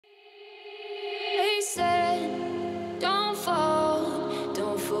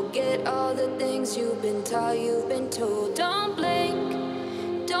cause you've been taught, you've been told. Don't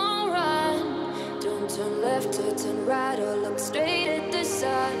blink, don't run, don't turn left or turn right or look straight at the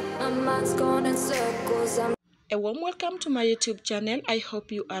sun. My mind's going in circles. A warm welcome to my YouTube channel. I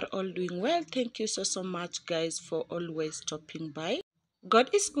hope you are all doing well. Thank you so much, guys, for always stopping by. God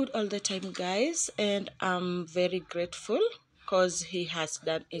is good all the time, guys, and I'm very grateful because he has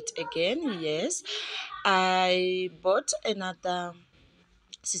done it again. Yes, I bought another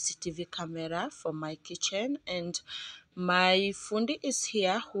CCTV camera for my kitchen, and my fundi is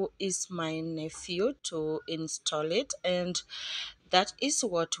here, who is my nephew, to install it, and that is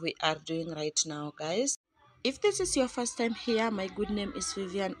what we are doing right now, guys. If this is your first time here, my good name is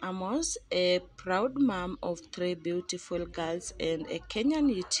Vivian Amos, a proud mom of 3 beautiful girls and a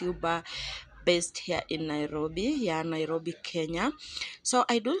Kenyan YouTuber based here in Nairobi, Nairobi, Kenya. So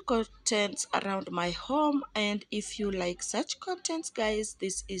I do contents around my home, and if you like such contents, guys,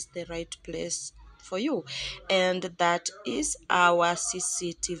 this is the right place for you. And that is our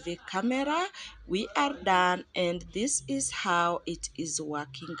CCTV camera. We are done, and this is how it is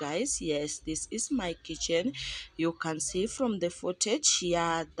working, guys. Yes, this is my kitchen. You can see from the footage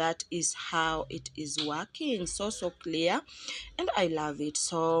here, that is how it is working. So clear, and I love it.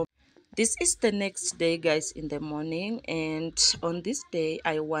 So this is the next day, guys, in the morning, and on this day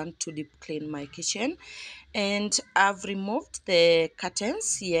I want to deep clean my kitchen, and I've removed the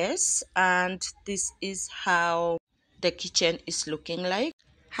curtains. Yes, and this is how the kitchen is looking like.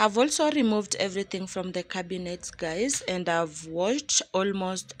 I've also removed everything from the cabinets, guys, and I've washed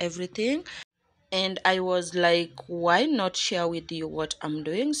almost everything. And I was like, why not share with you what I'm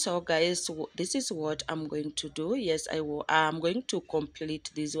doing? So guys, this is what I'm going to do. Yes, I'm going to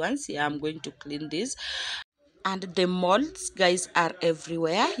complete these ones. Yeah, I'm going to clean this. And the molds, guys, are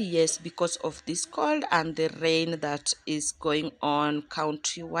everywhere. Yes, because of this cold and the rain that is going on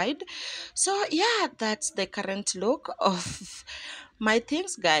countrywide. So yeah, that's the current look of my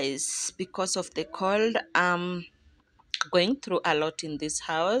things, guys. Because of the cold, going through a lot in this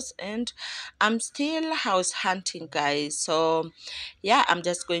house, and I'm still house hunting, guys. So yeah, I'm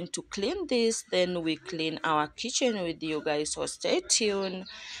just going to clean this, then we clean our kitchen with you guys. So stay tuned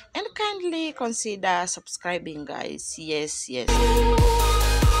and kindly consider subscribing, guys. Yes. Until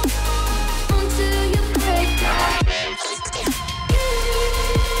you break down.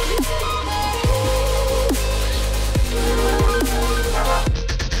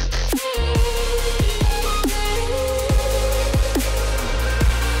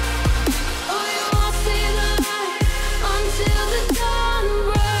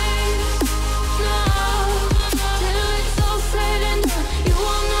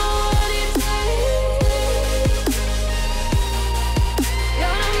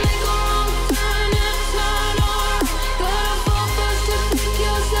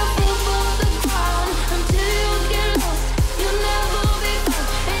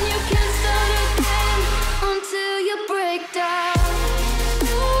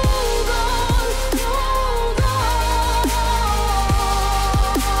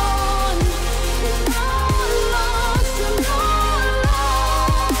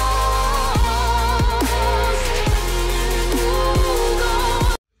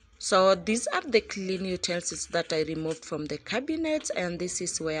 So these are the clean utensils that I removed from the cabinets, and this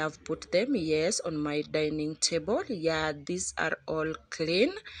is where I've put them. Yes, on my dining table. Yeah, these are all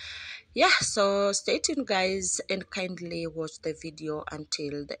clean. Yeah, so stay tuned, guys, and kindly watch the video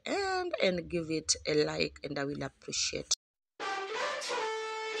until the end and give it a like, and I will appreciate.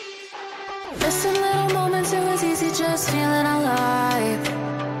 Missing little moments, it was easy just feeling alive.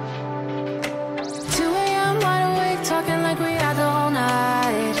 2 a.m. wide awake, talking like we had the whole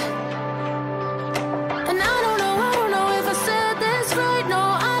night. And I don't know if I said this right. No,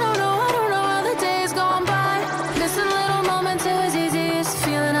 I don't know how the days gone by. Missing little moments, it was easy just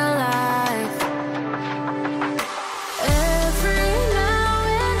feeling alive. Every now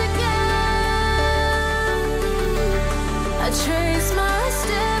and again, I trace my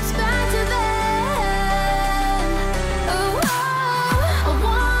steps back to then. Oh,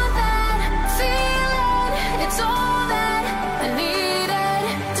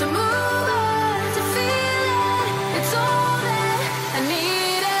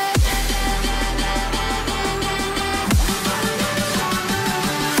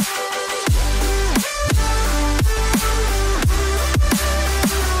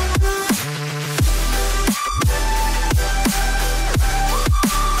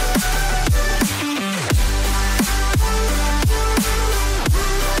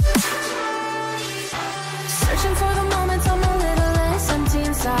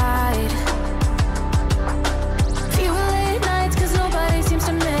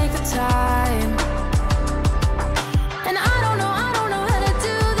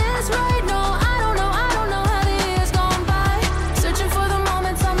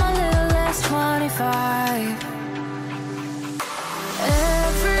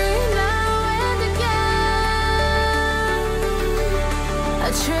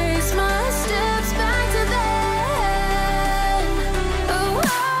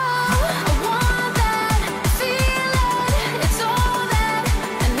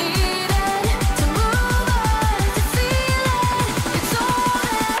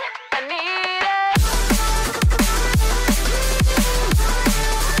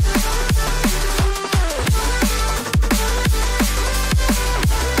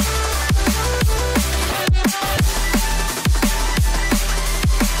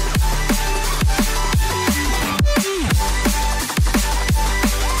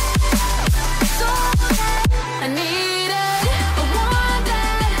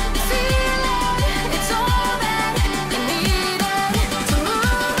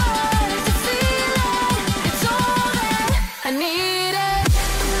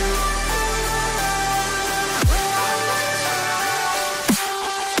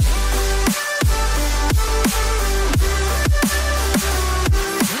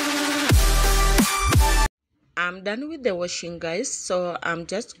 I'm done with the washing, guys, so I'm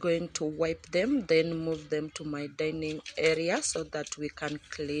just going to wipe them, then move them to my dining area so that we can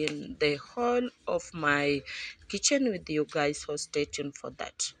clean the whole of my kitchen with you guys, so stay tuned for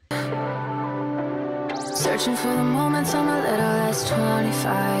that. Searching for the moments I'm a little less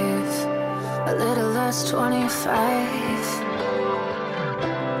 25, a little less 25,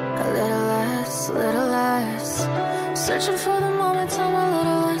 a little less. Searching for the moments I'm a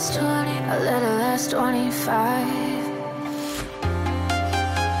little less 20, a little less 25.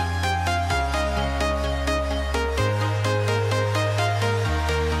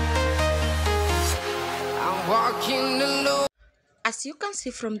 I'm walking alone. As you can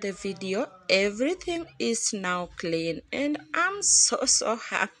see from the video, everything is now clean and I'm so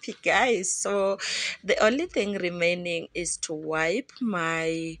happy, guys. So the only thing remaining is to wipe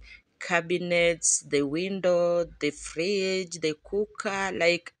my cabinets, the window, the fridge, the cooker,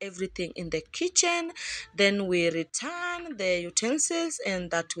 like everything in the kitchen. Then we return the utensils and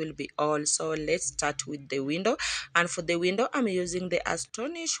that will be all. So let's start with the window, and for the window I'm using the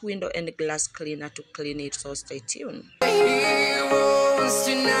Astonish window and glass cleaner to clean it, so stay tuned. Heroes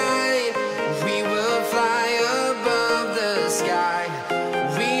tonight, we will fly above the sky.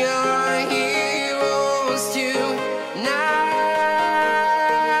 We are heroes tonight.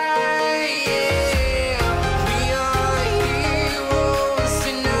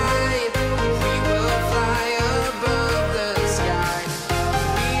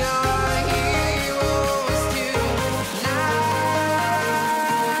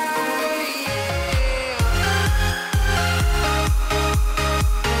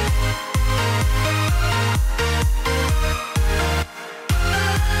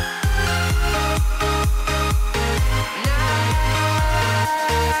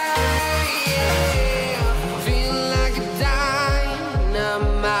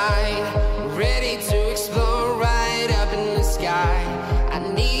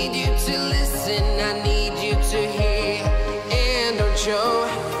 Show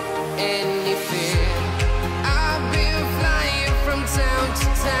any fear. I've been flying from town to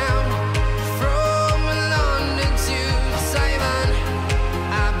town, from London to Taiwan.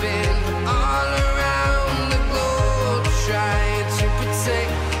 I've been all around the globe trying to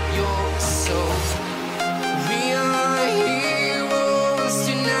protect your soul. We are heroes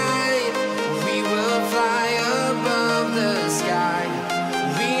tonight. We will fly above the sky.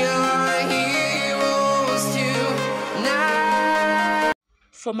 We are heroes tonight.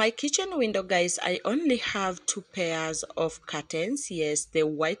 For my kitchen window, guys, I only have 2 pairs of curtains. Yes, the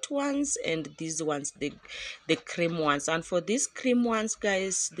white ones and these ones, the cream ones. And for these cream ones,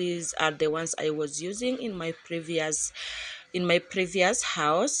 guys, these are the ones I was using in my previous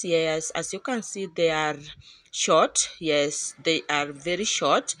house. Yes, as you can see, they are short. Yes, they are very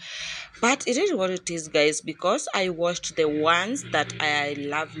short, but it is what it is, guys, because I washed the ones that I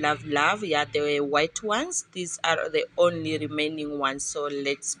love. Yeah, the white ones. These are the only remaining ones, so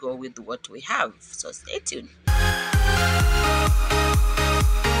let's go with what we have, so stay tuned.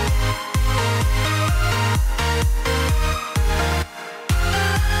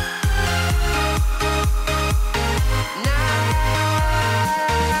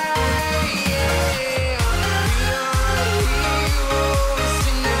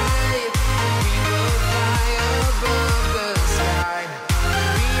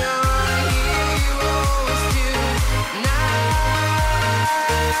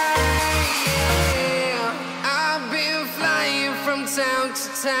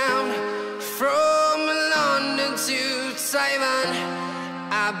 Town, from London to Taiwan.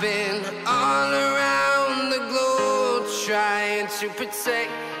 I've been all around the globe trying to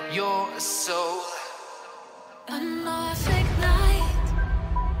protect your soul. A Norfolk night,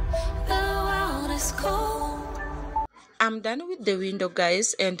 the world is cold. I'm done with the window,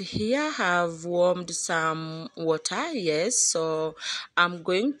 guys, and here I have warmed some water. Yes, so I'm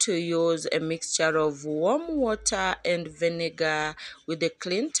going to use a mixture of warm water and vinegar with a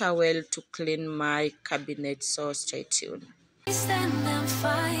clean towel to clean my cabinet, so stay tuned. We stand and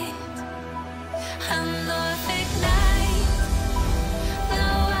fight. A Norfolk night, the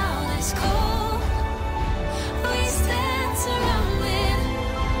world is cold. We stand surrounded.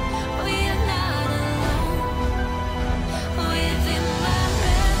 We are not alone. Within my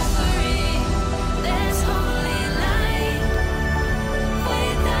reverie, there's holy light.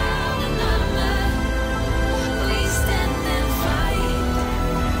 Without a number, we stand and fight.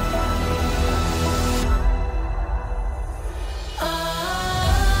 Oh,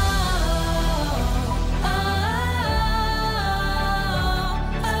 oh, oh.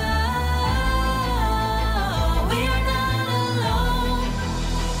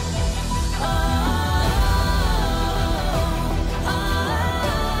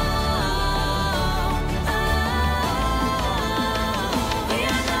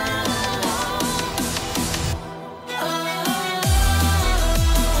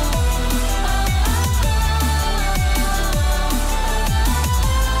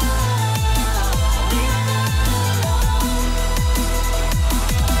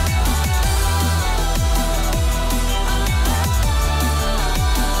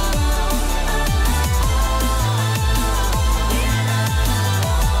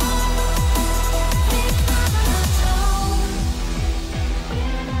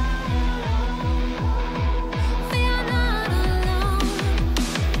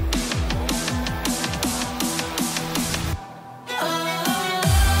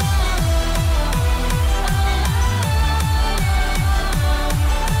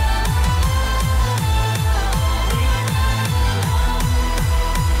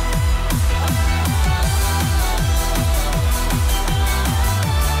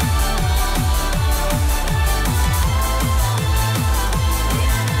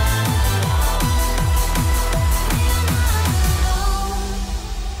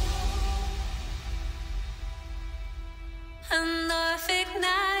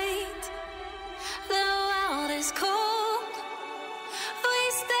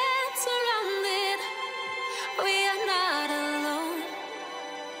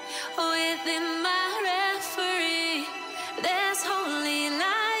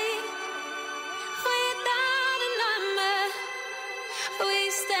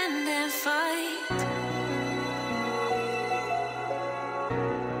 fight.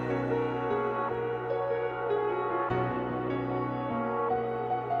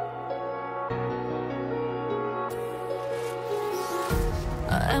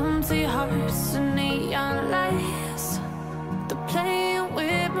 Empty hearts and neon lights, they're playing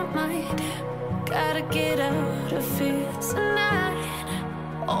with my mind. Gotta get out of here tonight.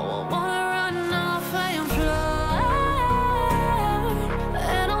 Oh, I wanna run off and fly,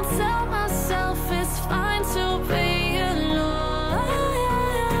 and I'll tell myself it's fine to be alone,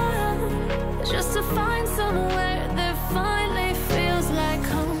 just to find somewhere that finally feels like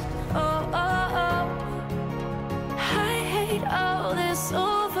home. Oh, oh, oh. I hate all this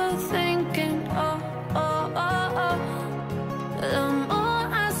overthinking. Oh, oh, oh, oh. The more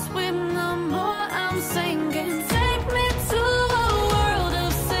I swim, the more I'm sinking. Take me to a world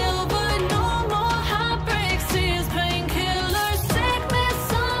of silver. No more heartbreaks, tears, painkillers. Take me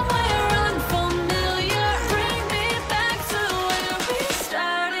somewhere unfamiliar. Bring me back to where we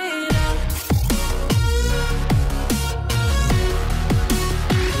started out.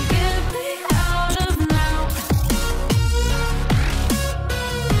 Get me out of now,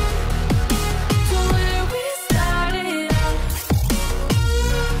 to where we started out.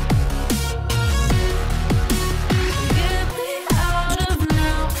 Get me out of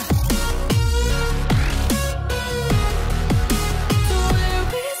now, to where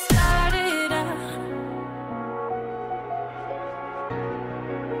we started out.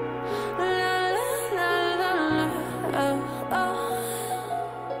 La la la la la, oh, oh.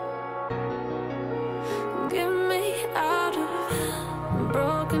 Get me out of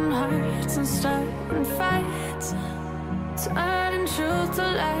broken hearts and starting fights, turning truth to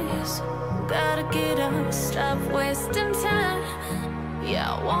lies. Gotta get up, stop wasting time.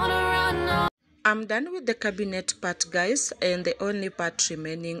 Yeah, I wanna run on. I'm done with the cabinet part, guys, and the only part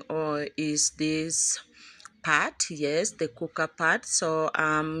remaining is this part. Yes, the cooker part. So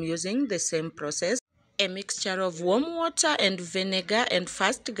I'm using the same process, a mixture of warm water and vinegar. And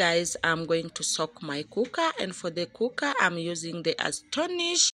first, guys, I'm going to soak my cooker, and for the cooker I'm using the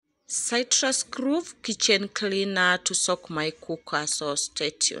Astonish Citrus Groove kitchen cleaner to soak my cooker, so stay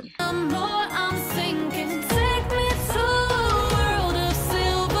tuned. The more I'm thinking, take me to a world of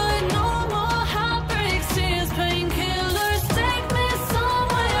silver. No more heartbreaks, tears, painkillers. Take me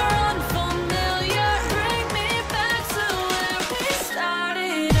somewhere unfamiliar. Bring me back to where we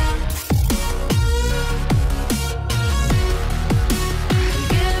started out.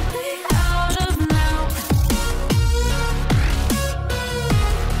 Get me out of now,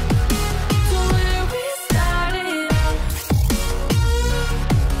 to where we started out.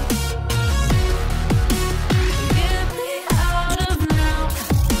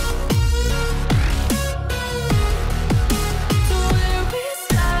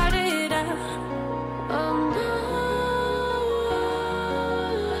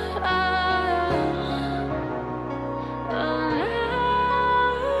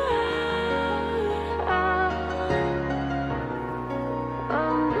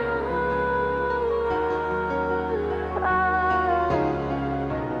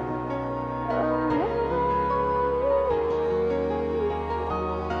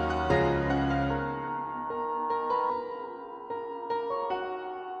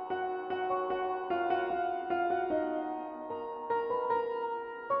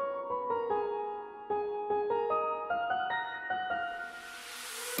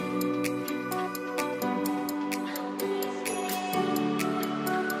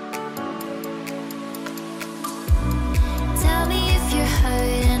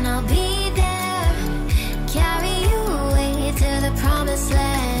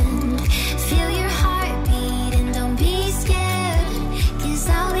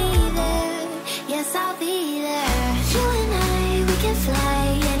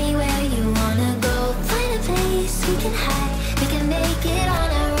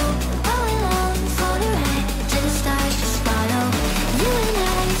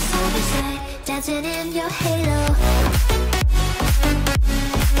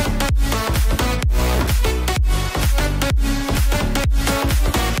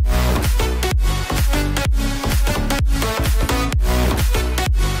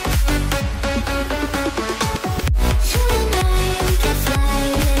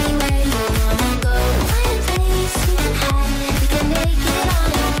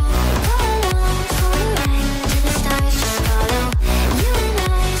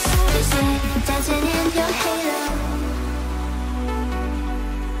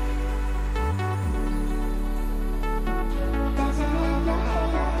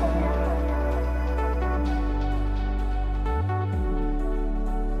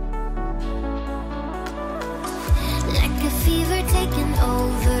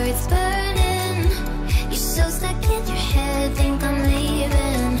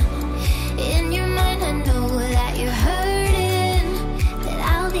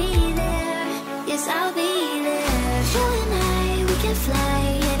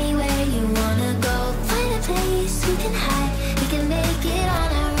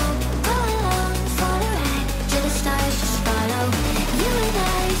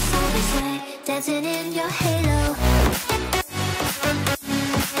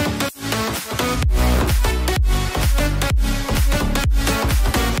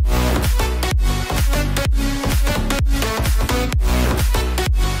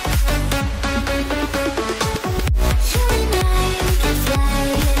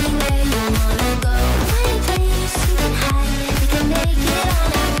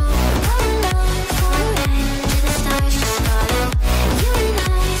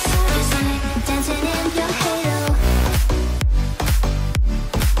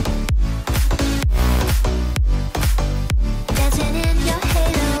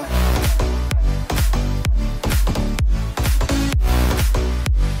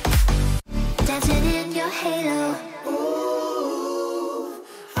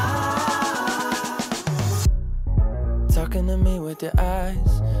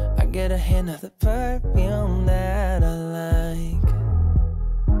 skies. I get a hint of the perfume that I like.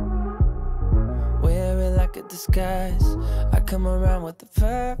 Wear it like a disguise. I come around with the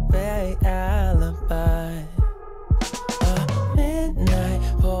perfect alibi. Midnight,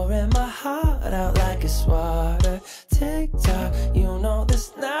 pouring my heart out like it's water. Tick-tock, you know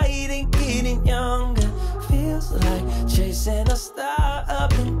this night ain't getting younger. Feels like chasing a star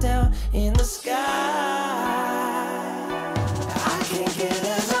up and down in the sky. I can't get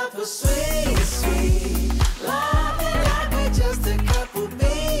enough of sweet, sweet loving like we're just a couple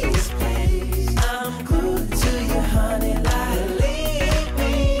bees, please. I'm glued to you, honey, like leave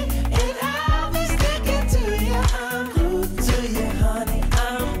me, and I'll be sticking to you. I'm glued to you, honey.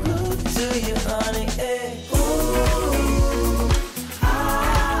 I'm glued to you, honey. Hey. Ooh,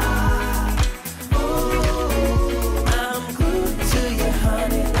 ah, ooh, I'm glued to you,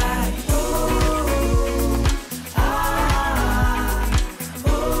 honey, like ooh, ah,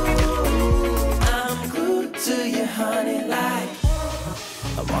 ooh, I'm glued to you, honey, like.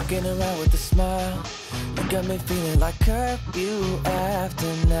 I'm walking around with a smile. You got me feeling like curfew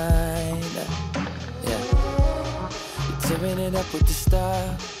after 9. Yeah. You're tearing it up with the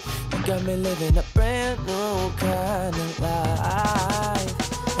style. You got me living a brand new kind of life.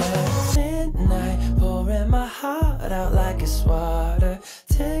 At midnight, pouring my heart out like it's water.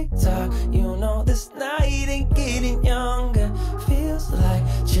 Tick-tock, you know this night ain't getting younger. Feels like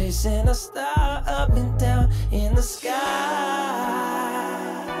chasing a star up and down in the sky.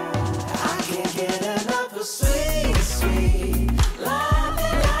 I can't get enough of sweet, sweet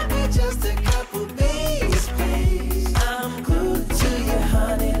loving like we're just a couple bees, please. I'm glued to you,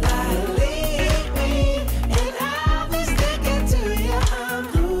 honey, like leave me, and I'll be sticking to you. I'm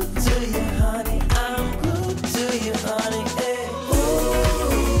glued to you, honey. I'm glued to you, honey. Hey. Ooh,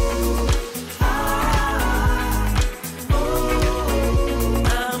 ah, ooh,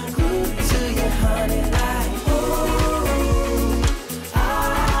 I'm glued to you, honey, like ooh, ah,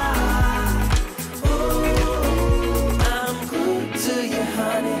 ooh, I'm glued to you,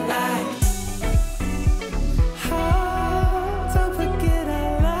 honey, like. Oh, don't forget I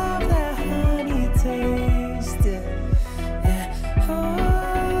love that honey taste. Yeah. Oh,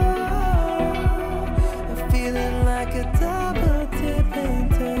 I'm feeling like a double dipping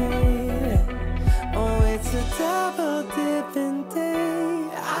day. Oh, it's a double dipping day.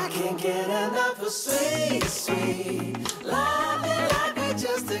 I can't get enough of sweet, sweet loving like we're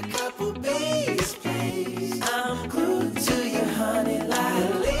just a couple bees, please. I'm glued to you, honey,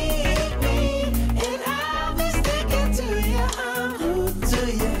 like leave me, and I'll be sticking to you. I'm glued to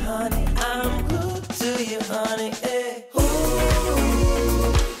you, honey. I'm glued to you, honey. Hey. Ooh,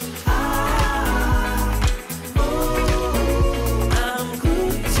 ah, ooh, I'm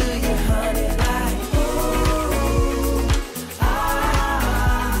glued to you, honey, like ooh, ah,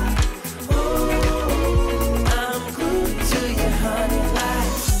 ooh, I'm glued to you, honey,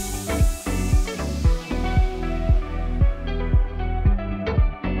 like.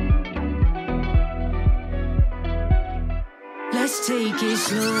 Let's take it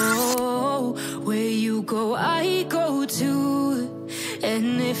slow. Where you go, I go too.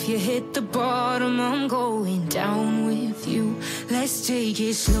 And if you hit the bottom, I'm going down with you. Let's take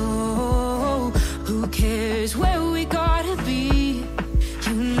it slow. Who cares where we gotta be?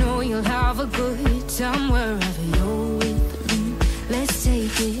 You know you'll have a good time wherever you're with me. Let's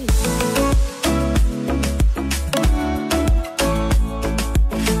take it slow.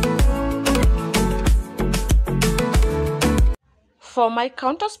 For my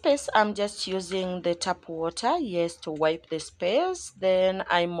counter space, I'm just using the tap water, yes, to wipe the space. Then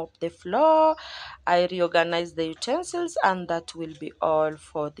I mop the floor, I reorganize the utensils, and that will be all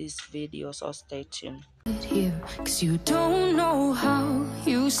for this video, so stay tuned. Here, 'cause you don't know how.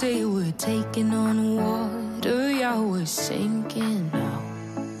 You say we're taking on water, yeah, we're sinking now.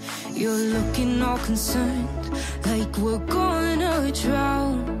 You're looking all concerned, like we're gonna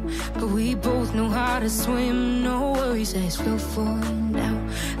drown. But we both know how to swim, no worries, let's flow for now.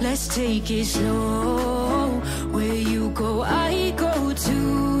 Let's take it slow. Where you go, I go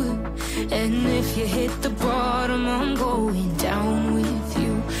too. And if you hit the bottom, I'm going down with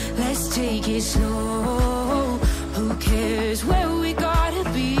you. Let's take it slow. Who cares where we gotta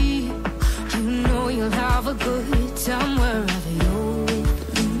be? You know you'll have a good time wherever you're with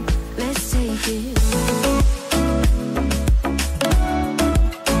me. Let's take it slow.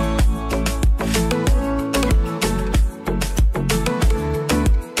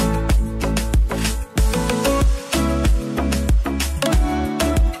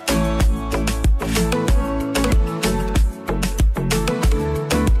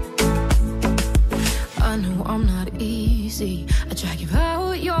 I drag you right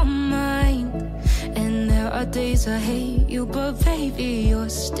hard days I hate you, but baby, you're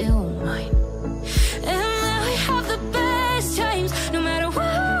still mine. And now we have the best times, no matter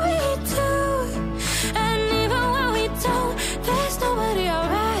what we do. And even when we don't, there's nobody I'd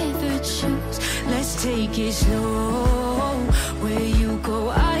rather choose. Let's take it slow. Where you go,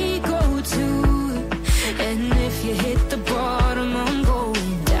 I go too. And if you hit the bottom, I'm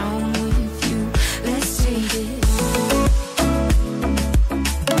going down with you. Let's take it.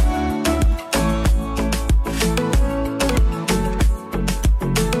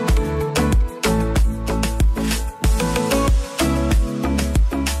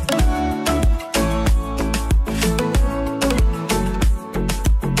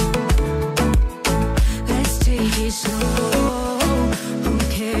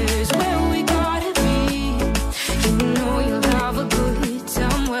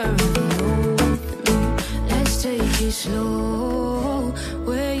 Slow,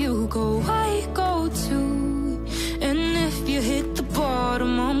 where you go, I go too. And if you hit the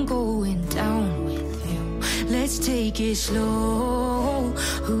bottom, I'm going down with you. Let's take it slow.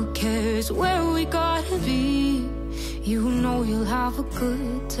 Who cares where we gotta be? You know you'll have a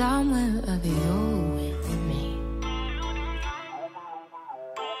good time wherever you're with me.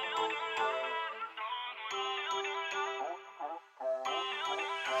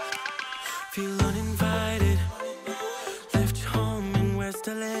 Feel uninvited. Left home in West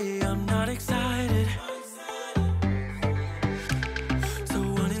LA, I'm not excited. So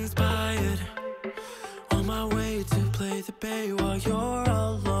uninspired. On my way to play the bay while you're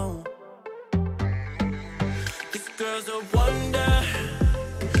alone. This girl's a wonder.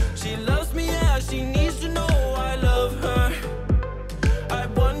 She loves me, yeah, she needs to know I love her. I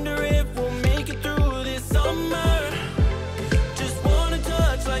wonder if we'll make it through this summer. Just wanna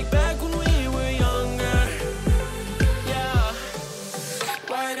touch like back when we were younger. Yeah.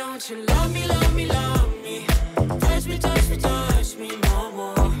 Why don't you love me, love me, love me? Touch me, touch me, touch me no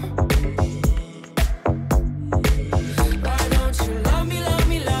more. Why don't you love me, love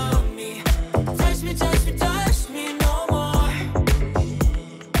me, love me? Touch me, touch me, touch me no more.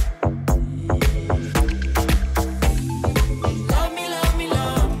 Love me, love me,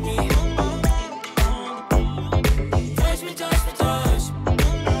 love me. Touch me, touch me, touch me.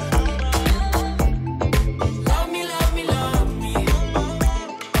 Love me, love me, love me.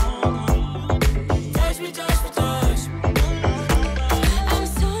 Touch me, touch me, touch me. I'm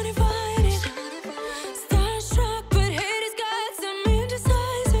so divided, starstruck, but hate has got some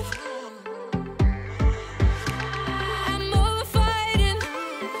indecisive. I'm over fighting,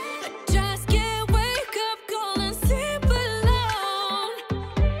 I just can't wake up cold and sleep alone.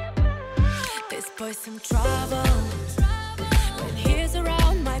 This boy's some trouble. When he's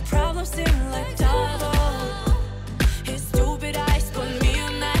around, my problems seem like double. His stupid eyes put me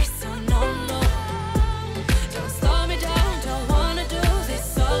on ice, so no, no. Don't slow me down, don't wanna do this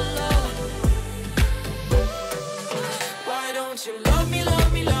solo. Why don't you love me,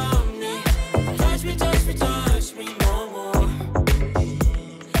 love me, love me? Touch me, touch me, touch me no more.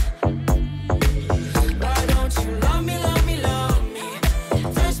 Why don't you love me, love me, love me?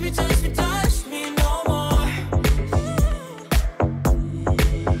 Touch me, touch me, touch me no more.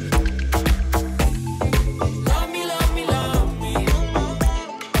 Love me, love me, love me.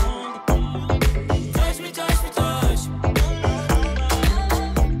 Touch me, touch me, touch me.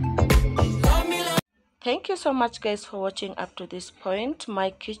 Love me, love. Thank you so much guys for watching up to this point. My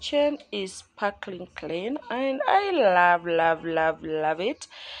kitchen is sparkling clean and I love it.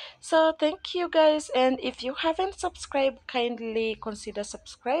 So thank you guys, and if you haven't subscribed, kindly consider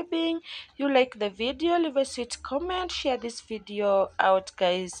subscribing. You like the video, leave a sweet comment, share this video out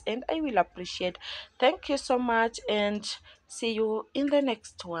guys, and I will appreciate. Thank you so much and see you in the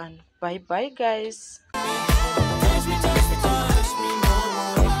next one. Bye bye guys. Touch me, touch me, touch me no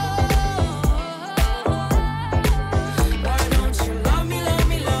more. Why don't you love me, love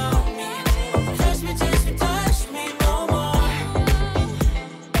me, love me? Touch me, touch me, touch me no more.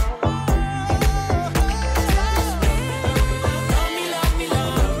 Love me, love me,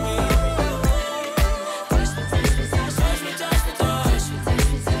 love me. Touch me, touch me, touch me, touch me, touch me, touch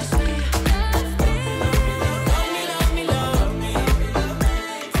me, touch me. Love me, love me, love me.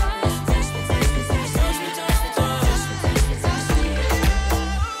 Touch me, touch me, touch me, touch me, touch me, touch me, touch me.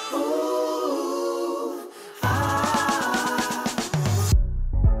 Ooh, ah.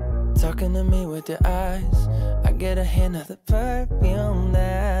 Talking to me with your eyes, I get a hint of the perfume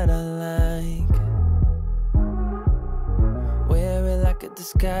that I like. Wear it like a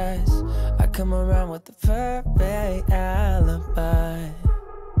disguise, I come around with the perfect alibi.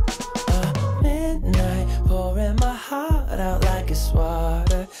 Midnight, pouring my heart out like it's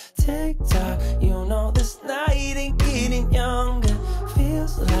water. Tick tock, you know this night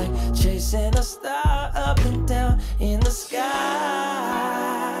chasing a star.